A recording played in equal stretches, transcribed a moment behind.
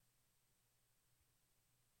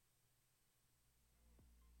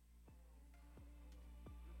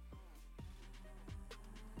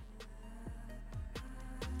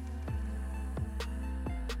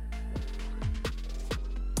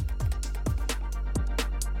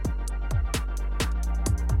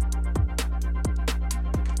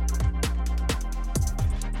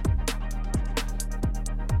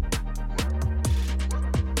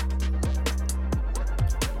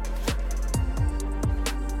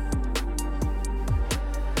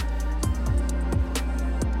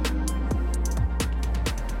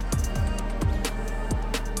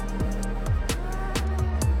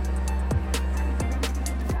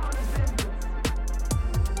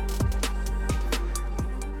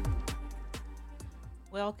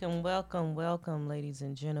Welcome, welcome, welcome, ladies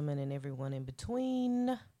and gentlemen, and everyone in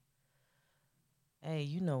between. Hey,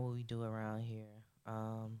 you know what we do around here.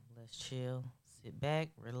 Let's chill, sit back,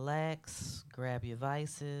 relax, grab your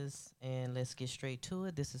vices, and let's get straight to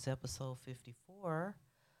it. This is episode 54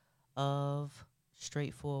 of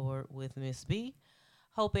Straightforward with Miss B.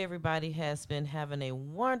 Hope everybody has been having a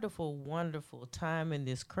wonderful, wonderful time in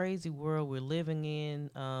this crazy world we're living in.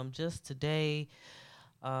 Just today,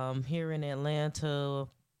 here in Atlanta,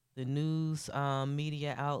 the news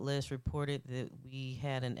media outlets reported that we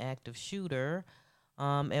had an active shooter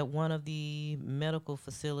at one of the medical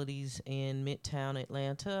facilities in Midtown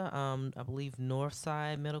Atlanta, I believe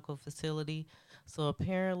Northside Medical Facility. So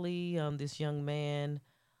apparently, this young man,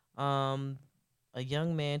 um, a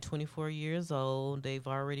young man, 24 years old, they've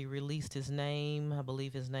already released his name. I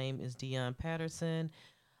believe his name is Dion Patterson.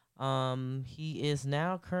 He is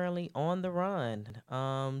now currently on the run.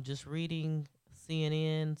 Just reading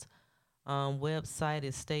CNN's website,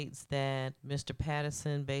 it states that Mr.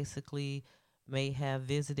 Patterson basically may have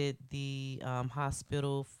visited the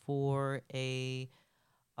hospital for a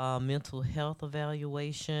mental health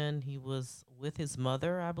evaluation. He was with his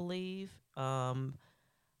mother, I believe.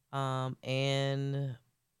 And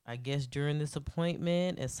I guess during this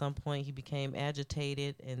appointment, at some point, he became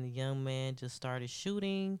agitated, and the young man just started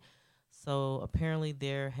shooting. So apparently,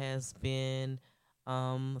 there has been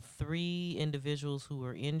three individuals who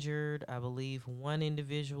were injured. I believe one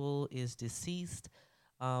individual is deceased.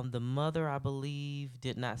 The mother, I believe,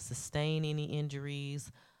 did not sustain any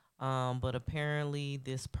injuries. But apparently,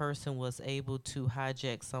 this person was able to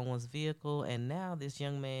hijack someone's vehicle, and now this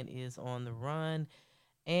young man is on the run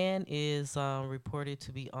and is reported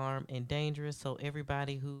to be armed and dangerous. So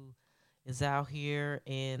everybody who is out here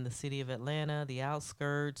in the city of Atlanta, the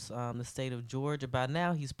outskirts, the state of Georgia, by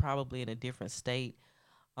now he's probably in a different state.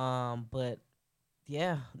 But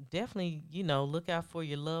yeah, definitely, look out for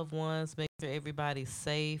your loved ones. Make sure everybody's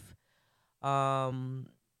safe. Um,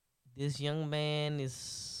 this young man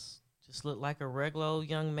is just look like a regular old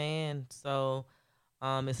young man. So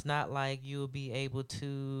it's not like you'll be able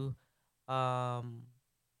to um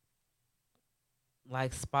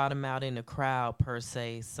like spot them out in the crowd per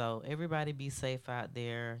se. So everybody be safe out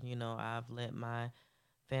there. I've let my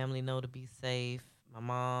family know to be safe. My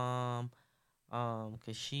mom,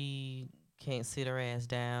 'cause she can't sit her ass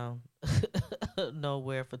down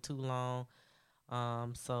nowhere for too long.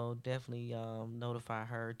 So definitely notify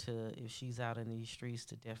her to if she's out in these streets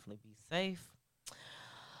to definitely be safe.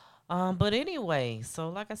 But anyway, so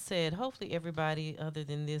like I said, hopefully everybody other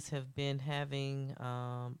than this have been having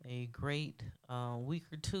a great week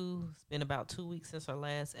or two. It's been about 2 weeks since our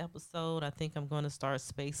last episode. I think I'm going to start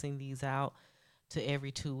spacing these out to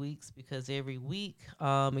every 2 weeks because every week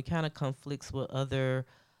it kind of conflicts with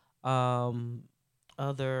um,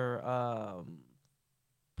 other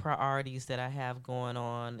priorities that I have going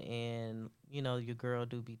on, and your girl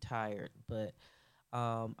do be tired, but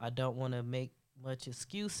I don't want to make much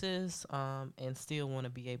excuses and still want to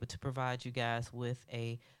be able to provide you guys with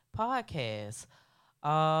a podcast.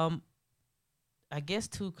 Um, I guess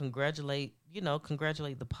to congratulate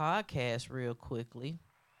the podcast real quickly.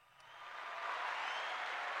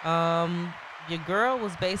 Um, your girl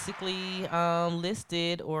was basically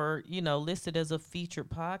listed or listed as a featured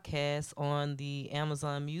podcast on the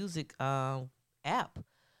Amazon Music app.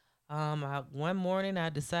 One morning I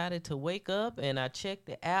decided to wake up and I checked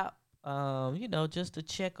the app, just to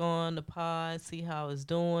check on the pod, see how it's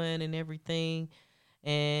doing and everything.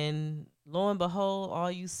 And lo and behold,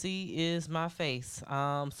 all you see is my face.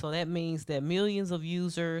 So that means that millions of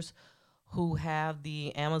users who have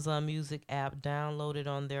the Amazon Music app downloaded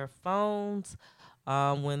on their phones,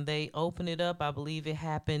 when they open it up, I believe it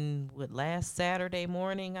happened with last Saturday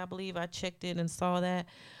morning. I believe I checked it and saw that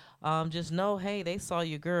just know, hey, they saw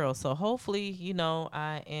your girl. So hopefully,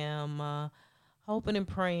 I am hoping and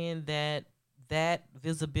praying that that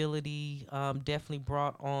visibility definitely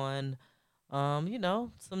brought on,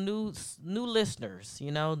 some new listeners,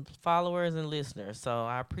 followers and listeners. So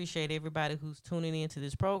I appreciate everybody who's tuning into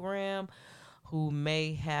this program, who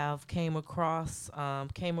may have came across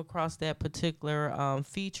that particular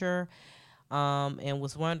feature, and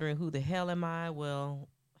was wondering who the hell am I? Well,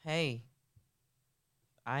 hey,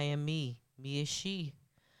 I am me. Me is she.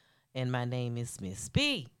 And my name is Miss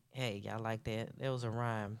B. Hey, y'all like that? That was a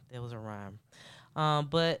rhyme. That was a rhyme.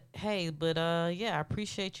 But hey, yeah, I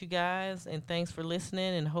appreciate you guys and thanks for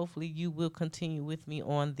listening. And hopefully you will continue with me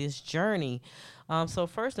on this journey. So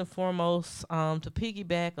first and foremost, to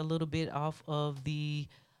piggyback a little bit off of the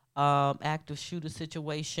active shooter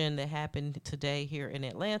situation that happened today here in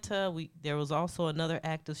Atlanta, there was also another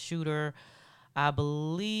active shooter I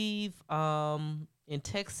believe in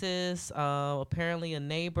Texas, apparently a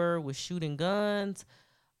neighbor was shooting guns.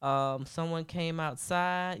 Someone came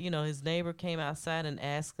outside, his neighbor came outside and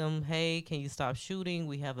asked him, "Hey, can you stop shooting?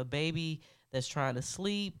 We have a baby that's trying to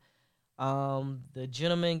sleep." The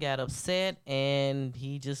gentleman got upset and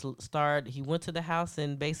he just started, he went to the house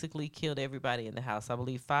and basically killed everybody in the house. I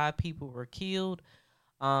believe 5 people were killed.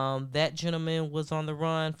 That gentleman was on the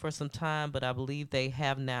run for some time, but I believe they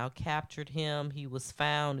have now captured him. He was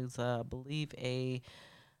found. He's, I believe,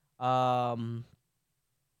 um,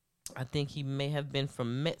 I think he may have been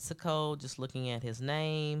from Mexico, just looking at his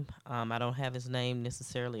name. I don't have his name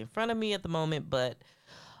necessarily in front of me at the moment, but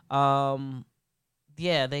um,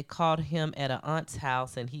 yeah, they caught him at an aunt's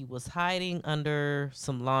house and he was hiding under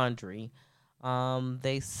some laundry.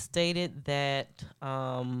 They stated that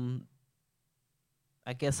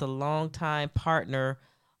I guess a longtime partner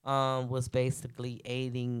was basically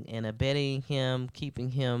aiding and abetting him, keeping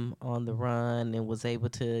him on the run, and was able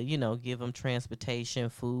to, give him transportation,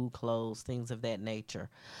 food, clothes, things of that nature.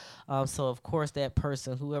 So, of course, that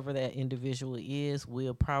person, whoever that individual is,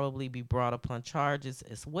 will probably be brought upon charges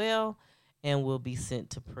as well and will be sent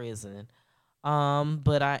to prison.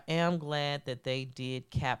 But I am glad that they did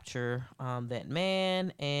capture that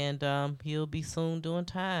man, and he'll be soon doing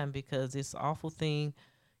time because it's an awful thing,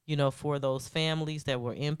 for those families that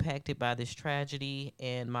were impacted by this tragedy.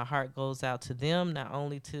 And my heart goes out to them, not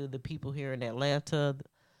only to the people here in Atlanta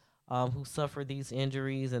who suffered these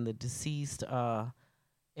injuries and the deceased.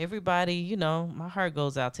 Everybody, my heart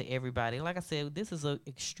goes out to everybody. Like I said, this is an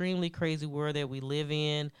extremely crazy world that we live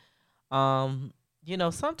in. um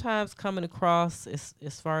Sometimes coming across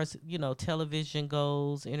as far as television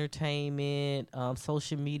goes, entertainment,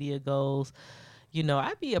 social media goes,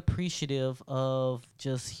 I'd be appreciative of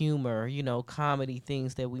just humor, comedy,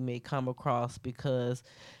 things that we may come across, because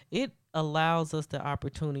it allows us the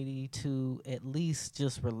opportunity to at least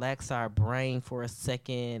just relax our brain for a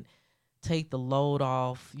second, take the load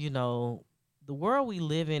off. The world we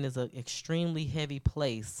live in is an extremely heavy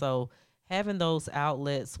place, so having those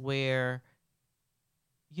outlets where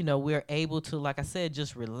we're able to, like I said,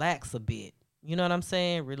 just relax a bit. You know what I'm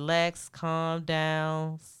saying? Relax, calm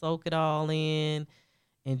down, soak it all in,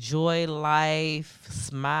 enjoy life,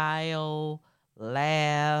 smile,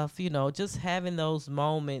 laugh, just having those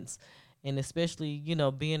moments, and especially,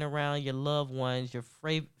 being around your loved ones, your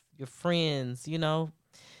friends,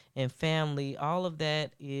 and family. All of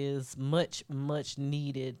that is much, much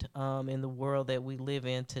needed in the world that we live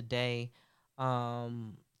in today.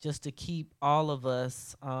 Just to keep all of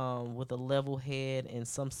us with a level head and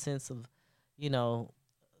some sense of, you know,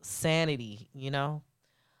 sanity,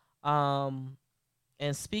 Um,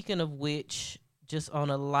 and speaking of which, just on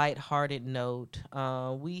a lighthearted note,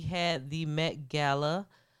 we had the Met Gala.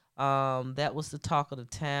 That was the talk of the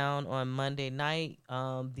town on Monday night.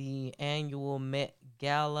 The annual Met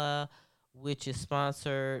Gala, which is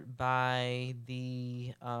sponsored by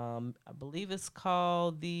I believe it's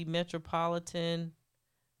called the Metropolitan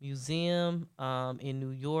Museum in New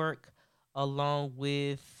York, along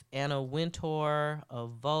with Anna Wintour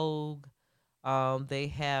of Vogue. They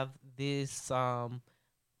have this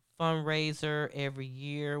fundraiser every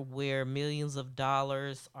year where millions of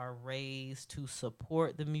dollars are raised to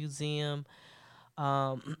support the museum.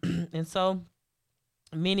 And so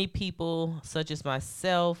many people, such as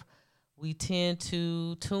myself, we tend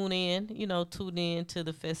to tune in to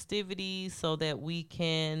the festivities so that we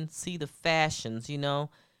can see the fashions.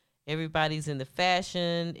 Everybody's in the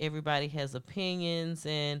fashion, everybody has opinions,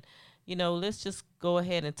 and let's just go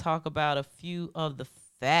ahead and talk about a few of the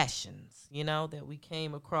fashions, that we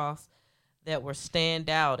came across that were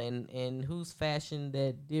stand out, and whose fashion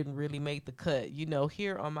that didn't really make the cut.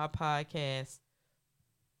 Here on my podcast,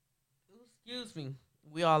 excuse me,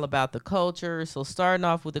 we all about the culture. So starting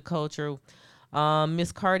off with the culture,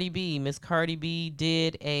 Miss Cardi B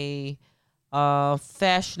did a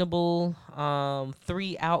fashionable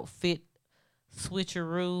 3 outfit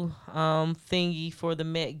switcheroo thingy for the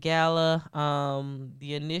Met Gala.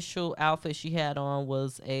 The initial outfit she had on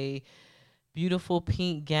was a beautiful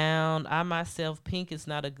pink gown. I myself, pink is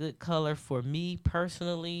not a good color for me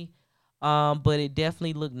personally, but it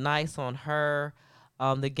definitely looked nice on her.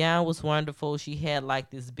 The gown was wonderful. She had like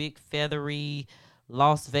this big feathery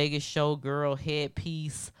Las Vegas showgirl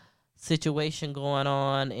headpiece situation going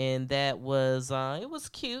on, and that was it was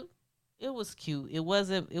cute. It was cute. It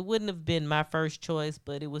wouldn't have been my first choice,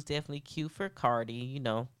 but it was definitely cute for Cardi.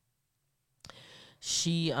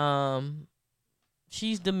 She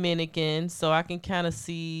she's Dominican, so I can kind of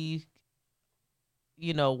see,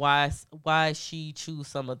 why she choose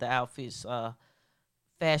some of the outfits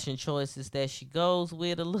fashion choices that she goes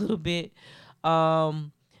with a little bit.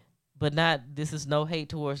 Um, but not, this is no hate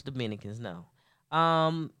towards Dominicans, no.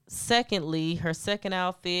 Secondly, her second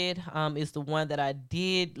outfit is the one that I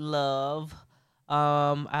did love.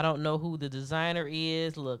 I don't know who the designer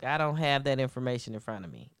is. Look, I don't have that information in front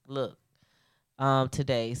of me. Look,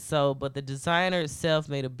 today. So, but the designer itself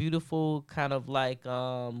made a beautiful kind of like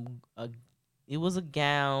it was a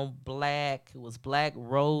gown, black. It was black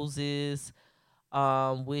roses,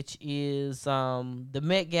 which is the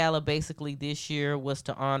Met Gala basically this year was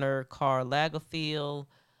to honor Karl Lagerfeld.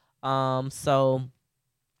 So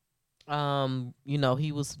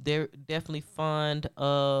he was there definitely fond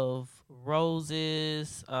of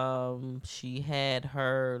roses. She had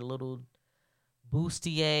her little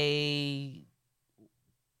bustier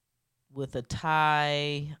with a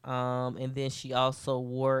tie, and then she also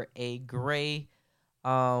wore a gray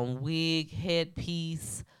wig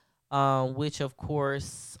headpiece, which of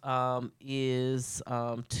course is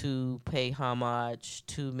to pay homage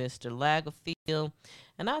to Mr. Lagerfeld.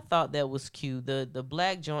 And I thought that was cute. The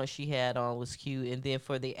black joint she had on was cute. And then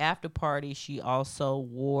for the after party, she also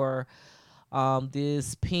wore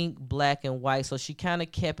this pink, black, and white. So she kind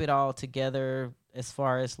of kept it all together as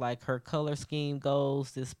far as like her color scheme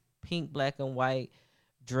goes. This pink, black, and white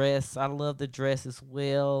dress. I love the dress as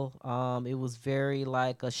well. It was very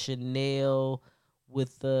like a Chanel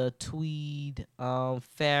with the tweed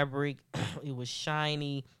fabric. It was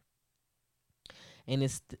shiny, and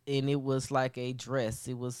it was like a dress.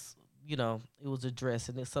 It was, it was a dress,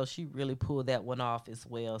 and so she really pulled that one off as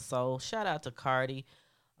well. So shout out to Cardi.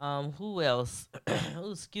 Who else?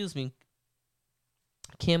 Oh, excuse me.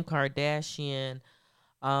 Kim Kardashian.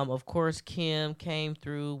 Of course, Kim came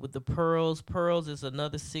through with the pearls. Pearls is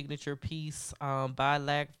another signature piece by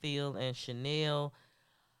Lagerfeld and Chanel.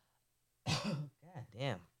 God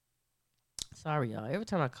damn. Sorry, y'all. Every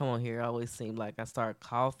time I come on here, I always seem like I start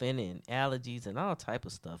coughing and allergies and all type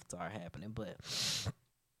of stuff start happening. But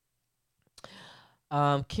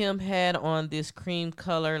Kim had on this cream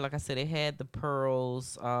color. Like I said, it had the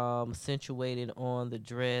pearls accentuated on the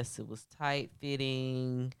dress. It was tight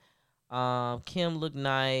fitting. Kim looked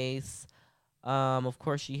nice. Of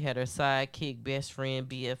course, she had her sidekick, best friend,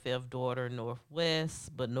 BFF daughter,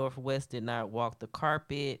 Northwest, but Northwest did not walk the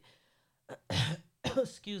carpet.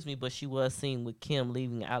 Excuse me, but she was seen with Kim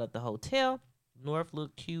leaving out of the hotel. North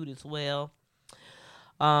looked cute as well.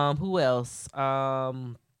 Who else?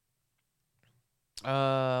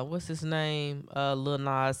 What's his name? Lil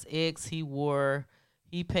Nas X. He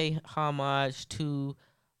paid homage to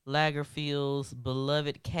Lagerfeld's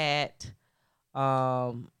beloved cat.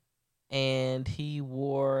 Um, and he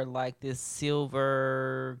wore like this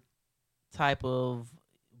silver type of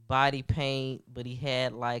body paint, but he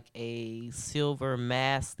had like a silver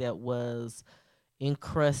mask that was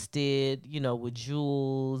encrusted, with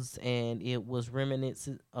jewels, and it was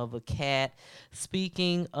reminiscent of a cat.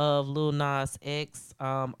 Speaking of Lil Nas X,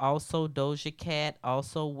 also Doja Cat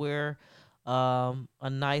also wear a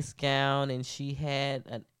nice gown, and she had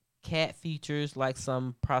a cat features like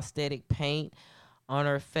some prosthetic paint on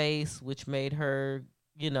her face, which made her,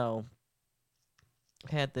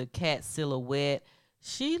 had the cat silhouette.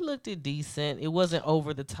 She looked it decent. It wasn't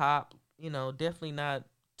over the top, definitely not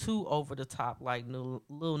too over the top like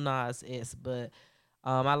Lil Nas X, but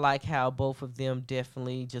I like how both of them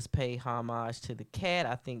definitely just pay homage to the cat.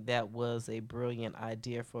 I think that was a brilliant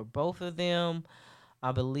idea for both of them.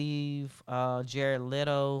 I believe Jared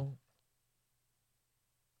Leto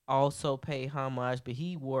also paid homage, but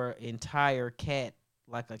he wore entire cat,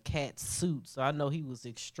 like a cat suit. So I know he was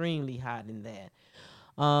extremely hot in that.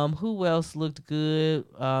 Who else looked good?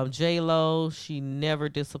 J Lo, she never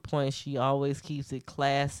disappoints. She always keeps it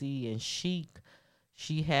classy and chic.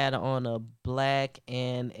 She had on a black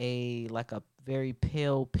and a like a very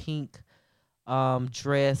pale pink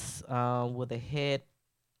dress with a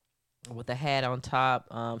hat on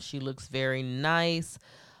top. She looks very nice.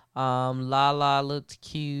 Lala looked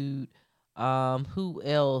cute. Who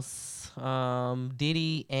else?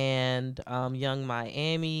 Diddy and Young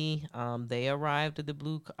Miami. They arrived at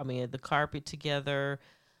the carpet together.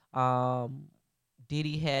 Um,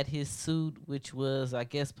 Diddy had his suit, which was, I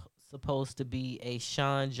guess, supposed to be a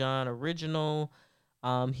Sean John original.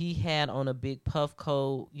 He had on a big puff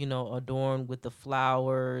coat, adorned with the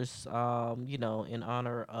flowers, in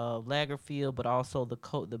honor of Lagerfeld, but also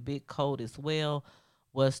the big coat as well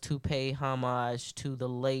was to pay homage to the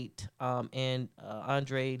late and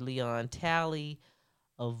Andre Leon Talley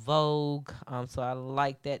of Vogue. So I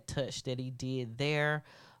like that touch that he did there.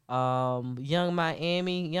 Young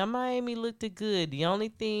Miami looked good. The only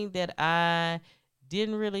thing that I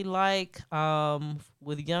didn't really like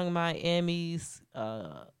with Young Miami's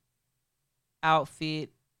outfit,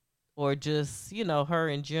 or just, her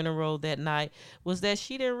in general that night, was that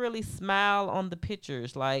she didn't really smile on the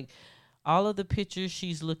pictures. Like, all of the pictures,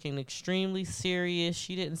 she's looking extremely serious.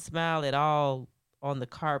 She didn't smile at all on the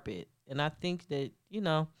carpet. And I think that,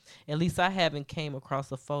 at least I haven't came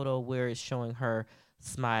across a photo where it's showing her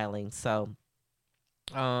smiling. So,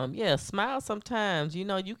 yeah, smile sometimes.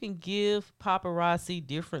 You can give paparazzi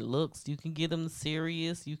different looks. You can give them the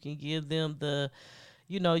serious. You can give them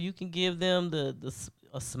you can give them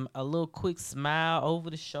a little quick smile over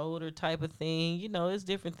the shoulder type of thing. It's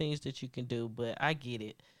different things that you can do, but I get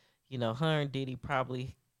it. Her and Diddy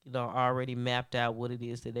probably, already mapped out what it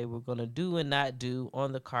is that they were going to do and not do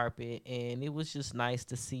on the carpet. And it was just nice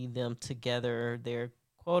to see them together. They're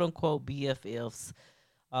quote unquote BFFs.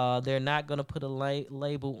 They're not going to put a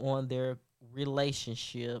label on their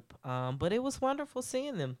relationship. But it was wonderful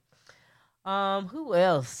seeing them. Who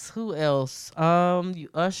else? Who else? You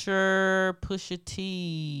Usher, Pusha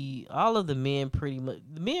T, all of the men pretty much.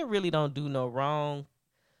 The men really don't do no wrong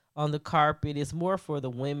on the carpet. It's more for the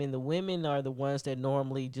women. The women are the ones that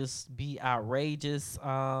normally just be outrageous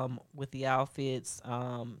with the outfits.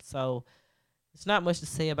 So it's not much to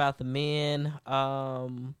say about the men.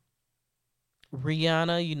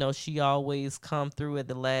 Rihanna, she always come through at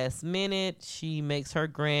the last minute. She makes her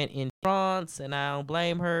grand entrance, and I don't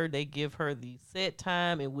blame her. They give her the set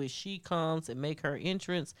time in which she comes and make her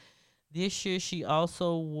entrance. This year, she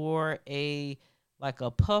also wore a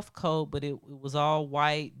puff coat, but it was all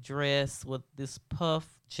white dress with this puff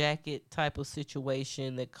jacket type of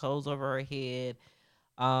situation that goes over her head.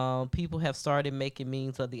 People have started making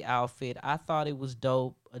memes of the outfit. I thought it was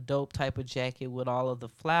dope, a dope type of jacket with all of the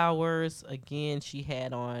flowers. Again, some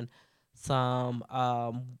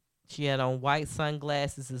she had on white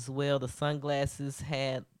sunglasses as well. The sunglasses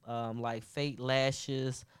had like fake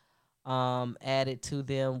lashes added to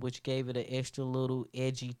them, which gave it an extra little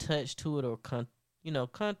edgy touch to it, or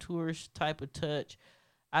contours type of touch.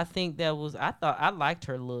 I thought I liked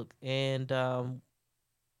her look, and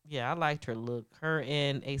yeah, I liked her look. Her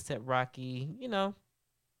and ASAP Rocky,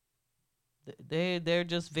 they're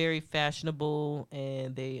just very fashionable,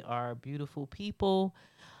 and they are beautiful people.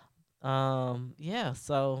 Yeah,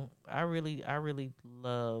 so I really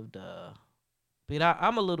loved but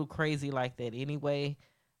I'm a little crazy like that anyway.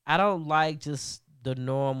 I don't like just the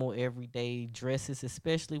normal everyday dresses,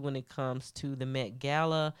 especially when it comes to the Met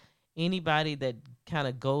Gala. Anybody that kind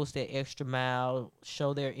of goes that extra mile,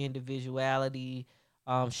 show their individuality,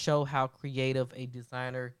 show how creative a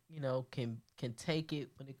designer, can take it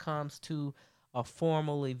when it comes to a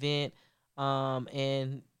formal event.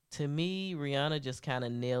 And to me, Rihanna just kind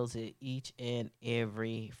of nails it each and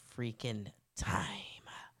every freaking time.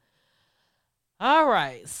 All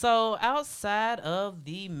right. So outside of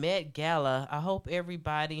the Met Gala, I hope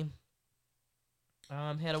everybody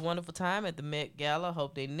had a wonderful time at the Met Gala.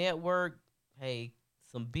 Hope they network. Hey,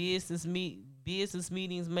 some business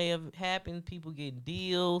meetings may have happened. People getting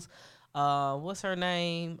deals. What's her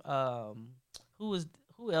name? Who was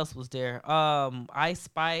who else was there? Ice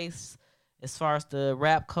Spice. As far as the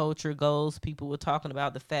rap culture goes, people were talking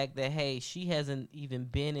about the fact that, hey, she hasn't even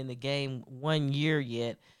been in the game 1 year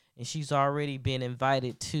yet, and she's already been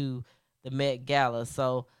invited to the Met Gala.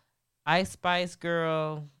 So, Ice Spice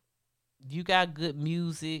girl, you got good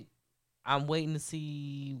music. I'm waiting to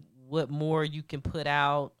see what more you can put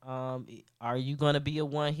out. Are you gonna be a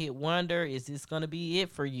one hit wonder? Is this gonna be it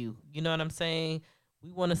for you? You know what I'm saying?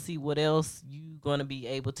 We want to see what else you gonna be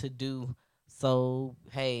able to do. So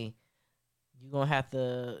hey, you gonna have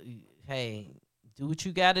to hey do what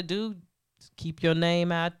you got to do. Keep your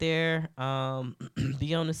name out there.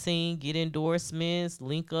 Be on the scene. Get endorsements.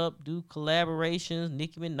 Link up. Do collaborations.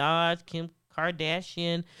 Nicki Minaj, Kim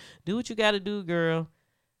Kardashian. Do what you got to do, girl.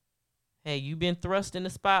 Hey, you've been thrust in the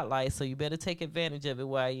spotlight, so you better take advantage of it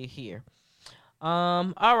while you're here.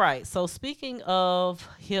 All right. So speaking of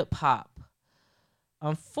hip hop,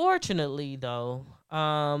 unfortunately though,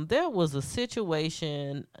 there was a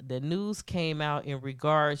situation. The news came out in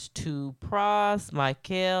regards to Pras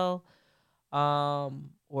Michel,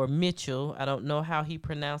 or Mitchell. I don't know how he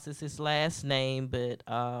pronounces his last name, but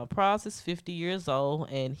Pras is 50 years old,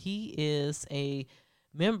 and he is a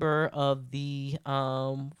member of the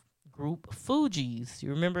group Fugees. You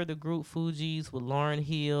remember the group Fugees with Lauryn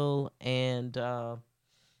Hill and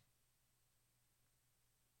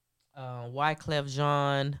Wyclef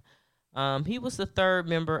Jean. He was the third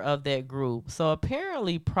member of that group. So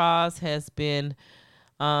apparently Pras has been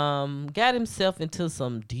got himself into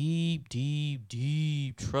some deep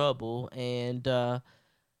trouble, and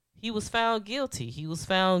He was found guilty. He was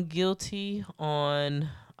found guilty on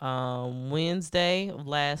Wednesday of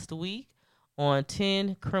last week on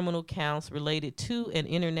 10 criminal counts related to an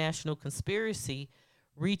international conspiracy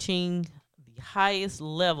reaching the highest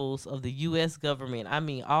levels of the U.S. government. I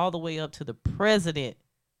mean, all the way up to the president.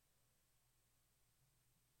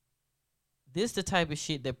 This the type of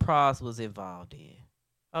shit that Pras was involved in.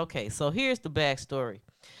 Okay, so here's the backstory.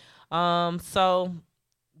 So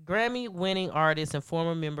Grammy-winning artist and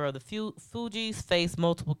former member of the Fugees faced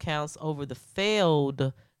multiple counts over the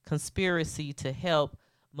failed conspiracy to help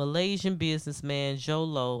Malaysian businessman Joe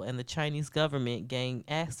Low and the Chinese government gain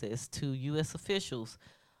access to U.S. officials,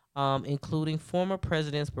 including former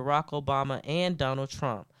presidents Barack Obama and Donald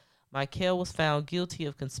Trump. Michael was found guilty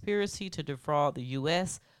of conspiracy to defraud the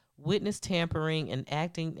U.S., witness tampering, and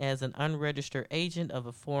acting as an unregistered agent of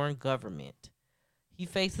a foreign government. He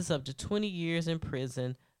faces up to 20 years in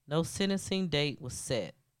prison. No sentencing date was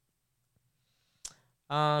set.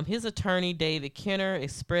 His attorney, David Kenner,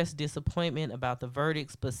 expressed disappointment about the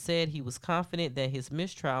verdicts, but said he was confident that his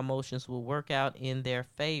mistrial motions will work out in their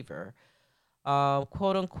favor.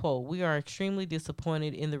 Quote unquote, we are extremely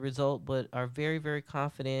disappointed in the result, but are very, very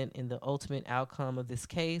confident in the ultimate outcome of this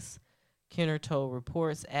case, Kenner told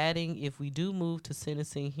reports, adding, if we do move to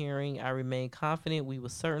sentencing hearing, I remain confident we will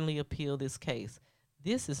certainly appeal this case.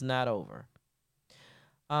 This is not over.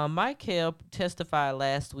 Michael testified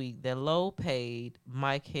last week that Lowe paid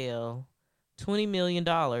Michael $20 million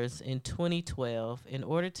in 2012 in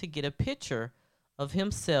order to get a picture of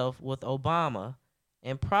himself with Obama,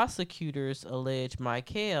 and prosecutors allege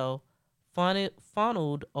Michael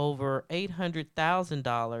funneled over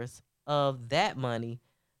 $800,000 of that money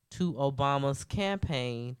to Obama's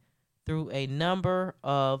campaign through a number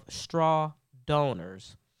of straw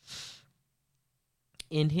donors.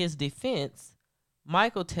 In his defense,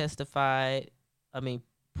 Pras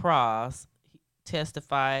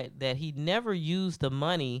testified that he never used the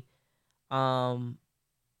money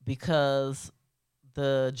because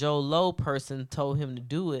the Joe Low person told him to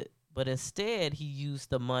do it, but instead he used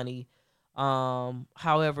the money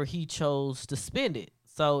however he chose to spend it.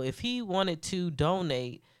 So if he wanted to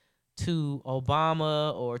donate to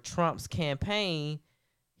Obama or Trump's campaign,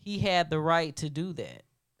 he had the right to do that.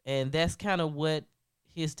 And that's kind of what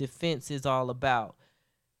his defense is all about.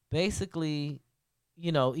 Basically,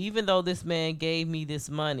 you know, even though this man gave me this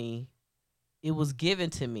money, it was given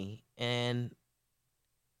to me. And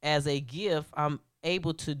as a gift, I'm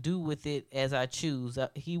able to do with it as I choose.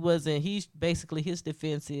 His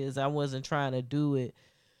defense is I wasn't trying to do it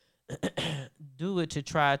to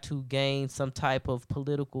try to gain some type of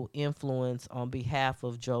political influence on behalf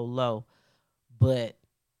of Joe Low. But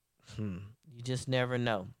you just never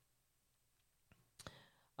know.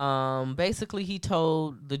 Basically, he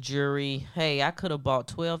told the jury, hey, I could have bought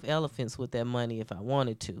 12 elephants with that money if I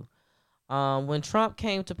wanted to. When Trump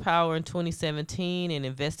came to power in 2017, an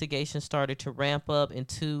investigation started to ramp up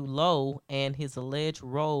into Lowe and his alleged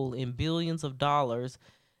role in billions of dollars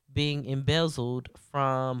being embezzled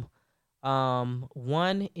from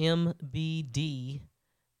 1MBD,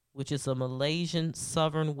 which is a Malaysian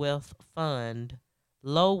sovereign wealth fund.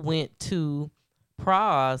 Lowe went to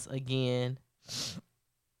Pras again.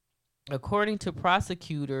 According to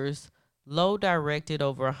prosecutors, Lowe directed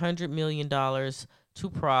over $100 million to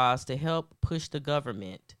Pras to help push the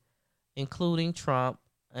government, including Trump,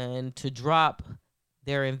 and to drop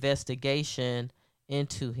their investigation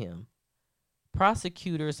into him.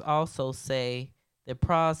 Prosecutors also say that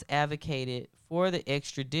Pras advocated for the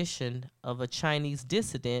extradition of a Chinese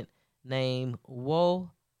dissident named Wo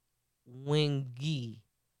Wingyi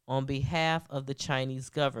on behalf of the Chinese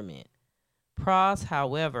government. Pras,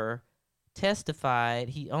 however, testified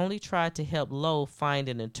he only tried to help Lowe find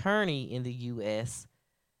an attorney in the U.S.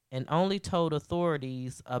 and only told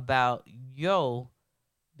authorities about Yo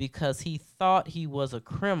because he thought he was a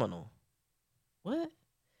criminal. What?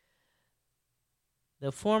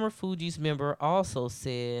 The former Fugees member also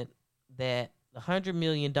said that the $100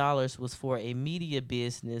 million was for a media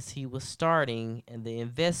business he was starting and the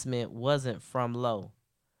investment wasn't from Lowe.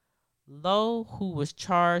 Lowe, who was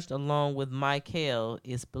charged along with Michael,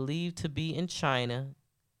 is believed to be in China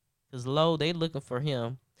because Lowe, they looking for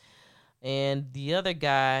him. And the other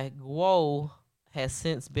guy, Guo, has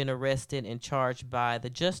since been arrested and charged by the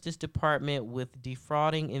Justice Department with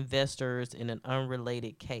defrauding investors in an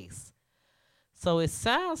unrelated case. So it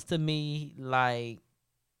sounds to me like,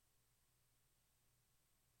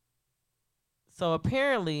 so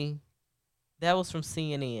apparently that was from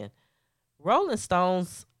CNN. Rolling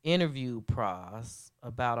Stones interviewed Pras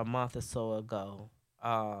about a month or so ago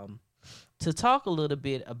to talk a little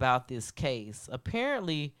bit about this case.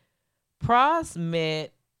 Apparently, Pras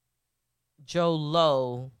met Joe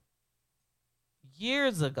Low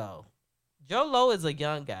years ago. Joe Low is a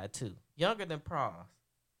young guy too, younger than Pras.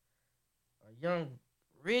 A young,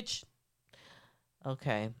 rich.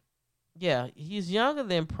 Okay, yeah, he's younger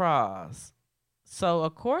than Pras. So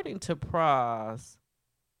according to Pras,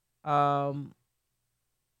 um,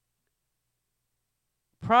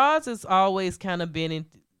 Pras has always kind of been in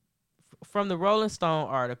from the Rolling Stone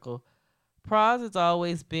article. Pras has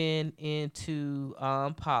always been into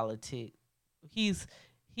politics. He's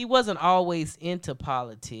he wasn't always into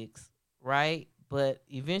politics, right? But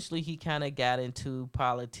eventually he kind of got into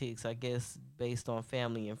politics, I guess, based on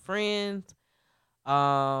family and friends.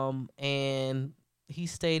 And he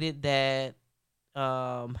stated that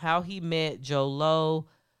how he met Joe Low.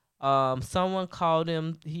 Someone called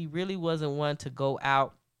him. He really wasn't one to go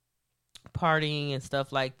out partying and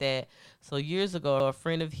stuff like that. So years ago, a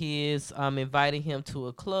friend of his invited him to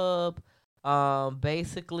a club.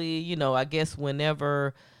 Basically, I guess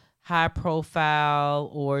whenever high profile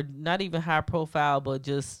or not even high profile, but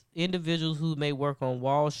just individuals who may work on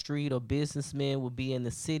Wall Street or businessmen will be in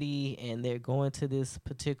the city and they're going to this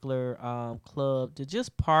particular club to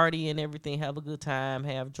just party and everything, have a good time,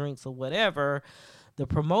 have drinks or whatever. The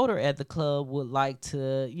promoter at the club would like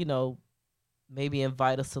to, maybe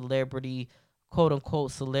invite a celebrity, quote unquote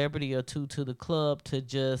celebrity or two to the club to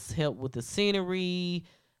just help with the scenery,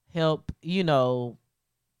 help,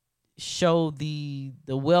 show the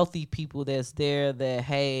wealthy people that's there that,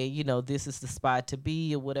 hey, this is the spot to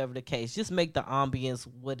be or whatever the case. Just make the ambience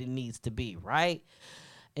what it needs to be, right?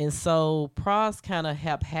 And so Pras kind of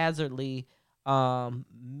haphazardly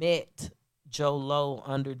met Joe Low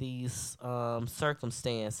under these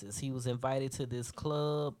circumstances. He was invited to this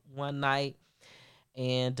club one night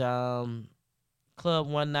and and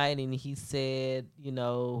he said,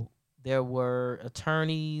 there were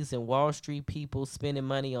attorneys and Wall Street people spending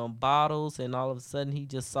money on bottles, and all of a sudden he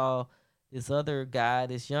just saw this other guy,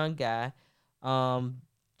 this young guy, um,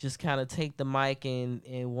 just kind of take the mic and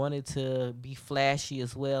wanted to be flashy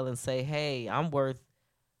as well and say, hey, I'm worth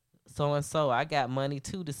so and so. I got money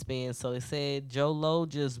too to spend. So it said Joe Low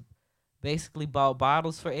just basically bought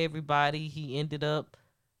bottles for everybody. He ended up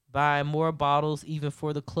buying more bottles even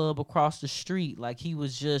for the club across the street. Like he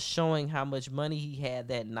was just showing how much money he had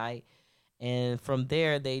that night. And from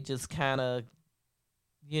there they just kind of,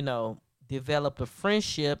 you know, developed a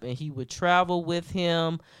friendship, and he would travel with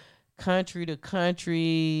him country to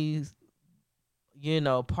country,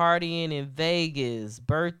 partying in Vegas,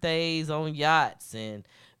 birthdays on yachts, and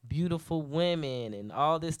beautiful women, and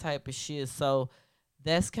all this type of shit. So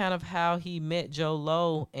that's kind of how he met Joe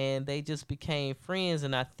Low, and they just became friends.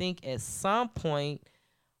 And I think at some point,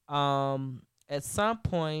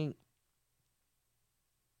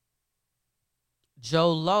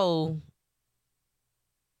 Joe Low,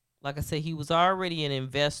 like I said, he was already an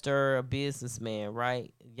investor, a businessman,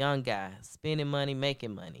 right? Young guy, spending money,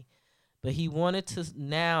 making money. But he wanted to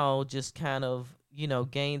now just kind of,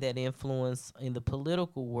 gain that influence in the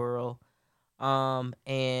political world.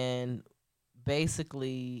 And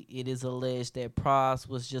basically, it is alleged that Pras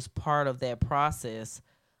was just part of that process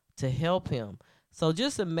to help him. So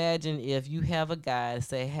just imagine if you have a guy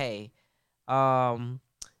say, hey, um,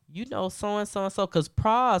 so and so and so, because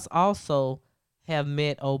Pras also have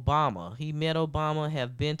met Obama. He met Obama,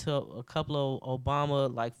 have been to a couple of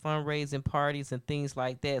Obama like fundraising parties and things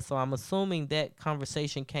like that. So I'm assuming that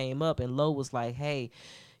conversation came up, and Lowe was like, hey,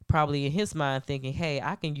 probably in his mind thinking, hey,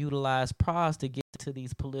 I can utilize Pras to get to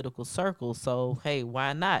these political circles. So hey,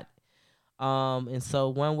 why not? And so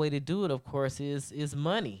one way to do it, of course, is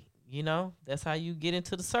money. That's how you get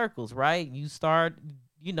into the circles, right? You start,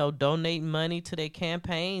 donating money to their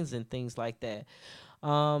campaigns and things like that.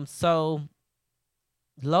 So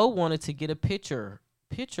Lowe wanted to get a picture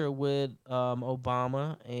with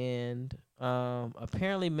Obama, and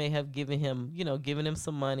apparently may have given him, giving him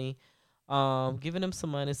some money, giving him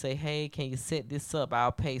some money, say, hey, can you set this up?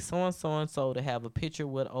 I'll pay so and so to have a picture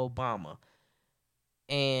with Obama.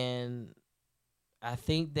 And I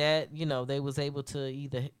think that, they was able to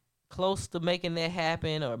either close to making that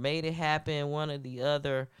happen or made it happen, one or the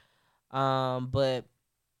other. But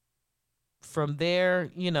from there,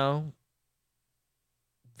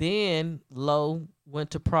 then Lowe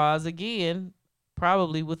went to Pras again,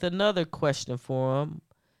 probably with another question for him.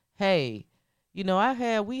 Hey,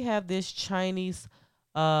 we have this Chinese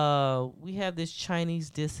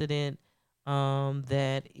dissident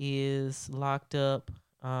that is locked up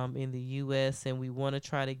in the US, and we want to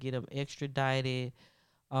try to get him extradited.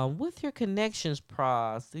 With your connections,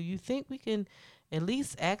 Pras, do you think we can at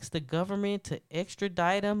least ask the government to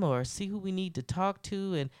extradite him or see who we need to talk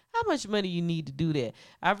to and how much money you need to do that.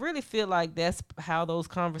 I really feel like that's how those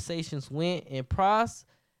conversations went. And Pras,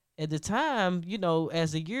 at the time,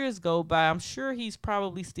 as the years go by, I'm sure he's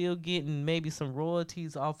probably still getting maybe some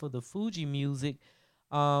royalties off of the Fuji music.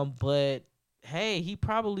 But hey, he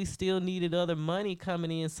probably still needed other money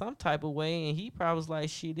coming in some type of way. And he probably was like,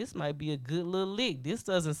 shit, this might be a good little lick. This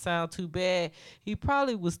doesn't sound too bad. He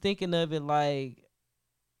probably was thinking of it like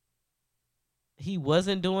he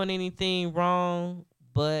wasn't doing anything wrong.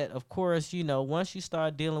 But of course, once you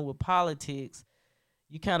start dealing with politics,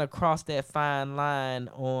 you kind of cross that fine line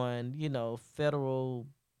on federal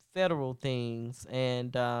things.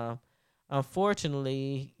 And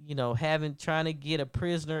unfortunately, having trying to get a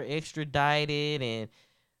prisoner extradited, and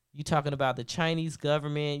you talking about the Chinese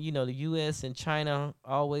government, the US and China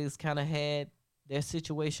always kind of had their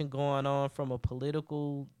situation going on from a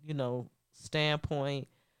political standpoint.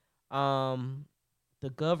 The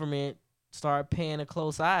government started paying a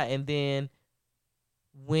close eye. And then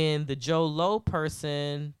when the Joe Low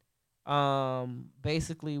person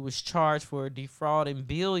basically was charged for defrauding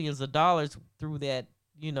billions of dollars through that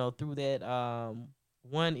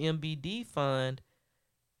one MBD fund,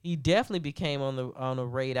 he definitely became on the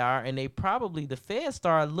radar. And the Fed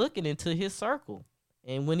started looking into his circle.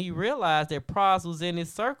 And when he realized that Pras was in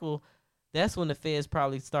his circle, that's when the Feds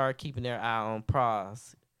probably started keeping their eye on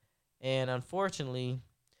Pras. And unfortunately,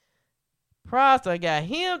 Pras got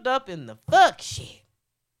hemmed up in the fuck shit.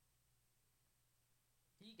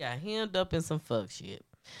 He got hemmed up in some fuck shit.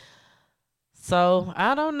 So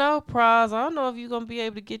I don't know, Pras. I don't know if you're gonna be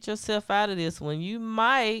able to get yourself out of this one. You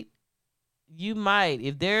might.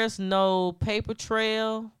 If there's no paper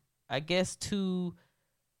trail, I guess, to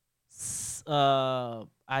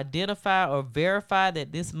identify or verify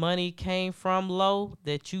that this money came from Low,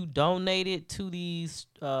 that you donated to these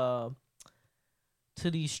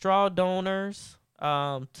straw donors,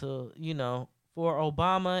 for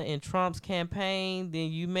Obama and Trump's campaign,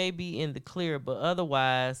 then you may be in the clear. But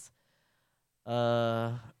otherwise,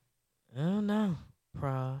 I don't know,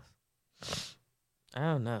 Pras. I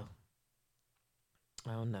don't know.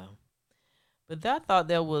 But I thought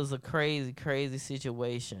that was a crazy, crazy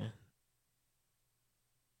situation.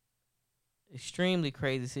 Extremely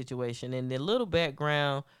crazy situation. And the little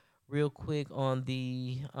background real quick on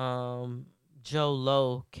the Joe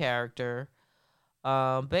Low character.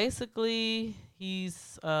 Basically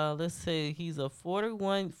he's let's say he's a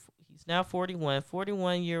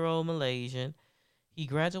 41-year-old Malaysian. He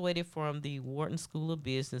graduated from the Wharton School of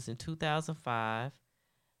Business in 2005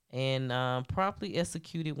 and promptly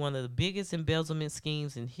executed one of the biggest embezzlement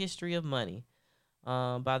schemes in history of money.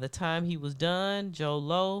 By the time he was done, Joe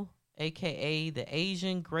Low, aka the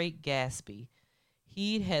Asian Great Gatsby,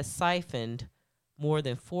 he had siphoned more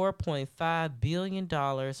than $4.5 billion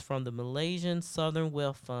from the Malaysian Sovereign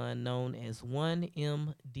Wealth Fund known as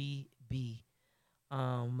 1MDB,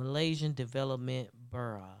 Malaysian Development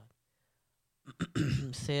Bureau.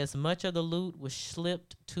 Says much of the loot was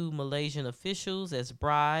slipped to Malaysian officials as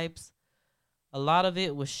bribes. A lot of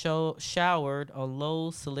it was showered on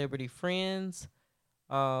Low's celebrity friends.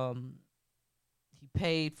 He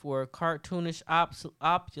paid for cartoonish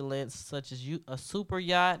opulence such as a super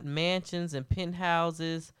yacht, mansions, and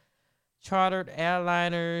penthouses, chartered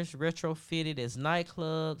airliners retrofitted as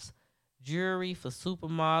nightclubs, jewelry for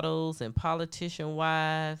supermodels and politician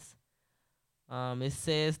wives. It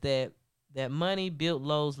says that money built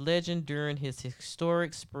Low's legend during his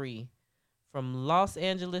historic spree. From Los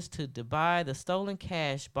Angeles to Dubai, the stolen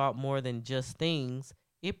cash bought more than just things.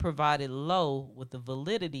 It provided Low with the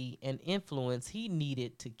validity and influence he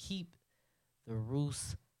needed to keep the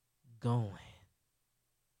ruse going.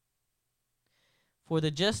 For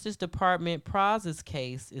the Justice Department, Pras's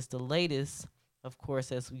case is the latest, of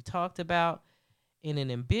course, as we talked about, in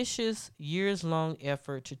an ambitious, years-long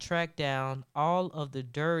effort to track down all of the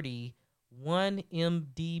dirty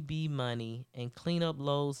 1MDB money and clean up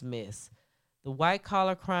Low's mess. The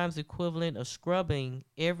white-collar crimes equivalent of scrubbing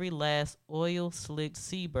every last oil-slicked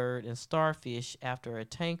seabird and starfish after a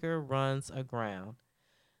tanker runs aground.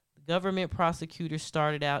 The government prosecutors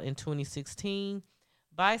started out in 2016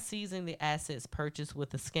 by seizing the assets purchased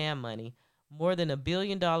with the scam money, more than $1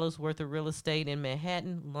 billion worth of real estate in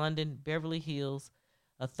Manhattan, London, Beverly Hills,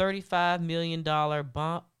 a $35 million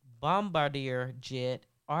Bombardier jet,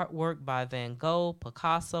 artwork by Van Gogh,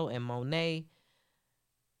 Picasso, and Monet.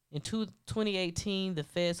 In 2018, the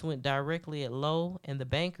feds went directly at Low and the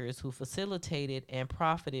bankers who facilitated and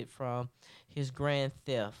profited from his grand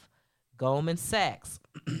theft. Goldman Sachs,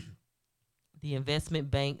 the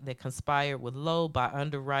investment bank that conspired with Lowe by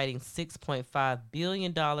underwriting $6.5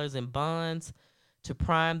 billion in bonds to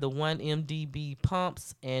prime the 1MDB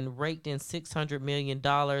pumps and raked in $600 million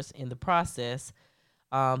in the process.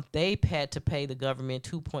 They had to pay the government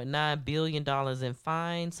 $2.9 billion in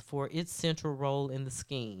fines for its central role in the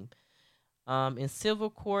scheme. In civil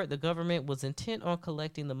court, the government was intent on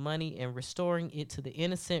collecting the money and restoring it to the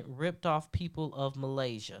innocent, ripped-off people of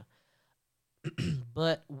Malaysia.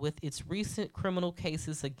 But with its recent criminal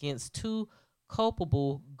cases against two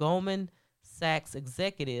culpable Goldman Sachs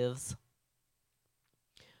executives,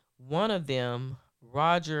 one of them,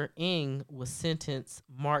 Roger Ng, was sentenced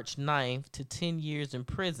March 9th to 10 years in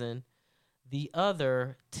prison. The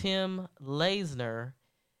other, Tim Leisner,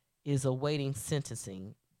 is awaiting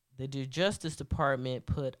sentencing. The Justice Department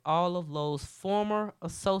put all of Lowe's former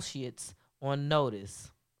associates on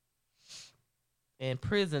notice, and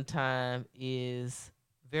prison time is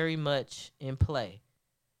very much in play.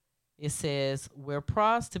 It says, were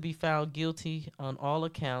Pras to be found guilty on all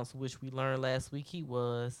accounts, which we learned last week he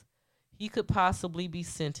was, he could possibly be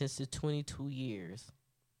sentenced to 22 years.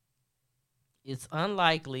 It's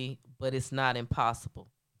unlikely, but it's not impossible.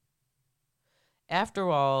 After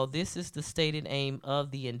all, this is the stated aim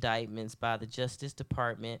of the indictments by the Justice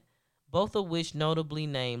Department, both of which notably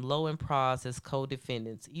name Lowe and Pras as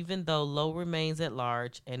co-defendants, even though Lowe remains at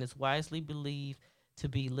large and is wisely believed to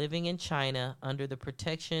be living in China under the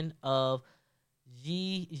protection of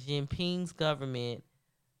Xi Jinping's government.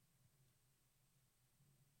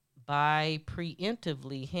 By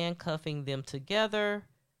preemptively handcuffing them together,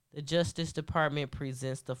 the Justice Department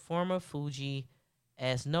presents the former Fugee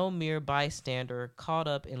as no mere bystander caught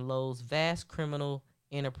up in Lowe's vast criminal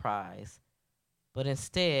enterprise, but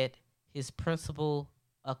instead his principal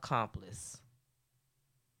accomplice.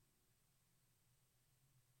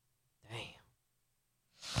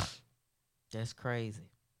 Damn. That's crazy.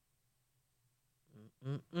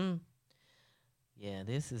 Yeah,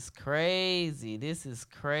 this is crazy. This is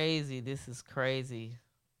crazy.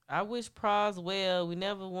 I wish Pras well. We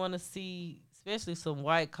never want to see, especially some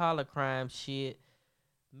white collar crime shit.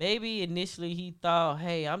 Maybe initially he thought,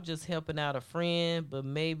 hey, I'm just helping out a friend, but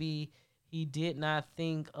maybe he did not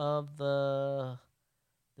think of the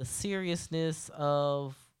seriousness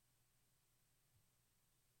of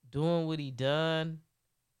doing what he done.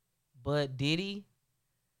 But did he?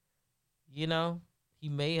 You know, he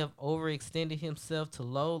may have overextended himself to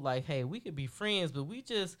Lowe, like, hey, we could be friends, but we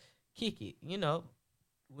just kick it. You know,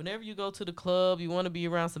 whenever you go to the club, you want to be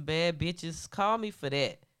around some bad bitches, call me for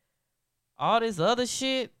that. All this other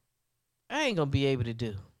shit, I ain't gonna be able to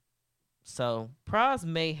do. So Pras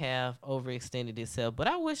may have overextended himself, but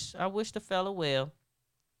I wish the fella well.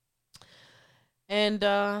 And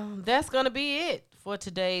that's gonna be it for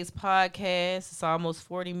today's podcast. It's almost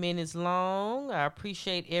 40 minutes long. I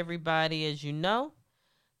appreciate everybody, as you know.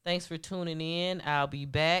 Thanks for tuning in. I'll be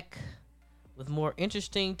back with more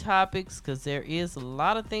interesting topics because there is a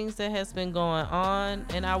lot of things that has been going on,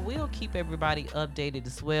 and I will keep everybody updated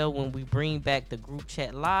as well when we bring back the group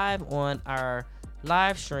chat live on our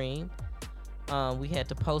live stream. We had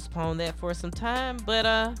to postpone that for some time, but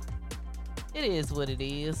it is what it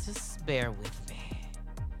is. Just bear with me.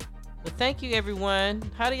 But thank you, everyone.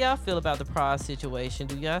 How do y'all feel about the Pras situation?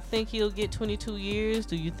 Do y'all think he'll get 22 years?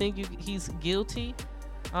 Do you think he's guilty?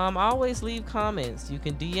 Always leave comments. You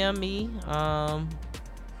can DM me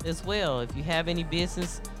as well. If you have any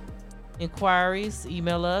business inquiries,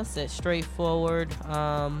 email us at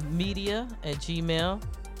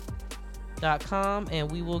straightforwardmedia@gmail.com,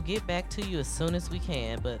 and we will get back to you as soon as we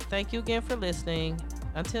can. But thank you again for listening.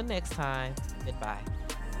 Until next time, goodbye.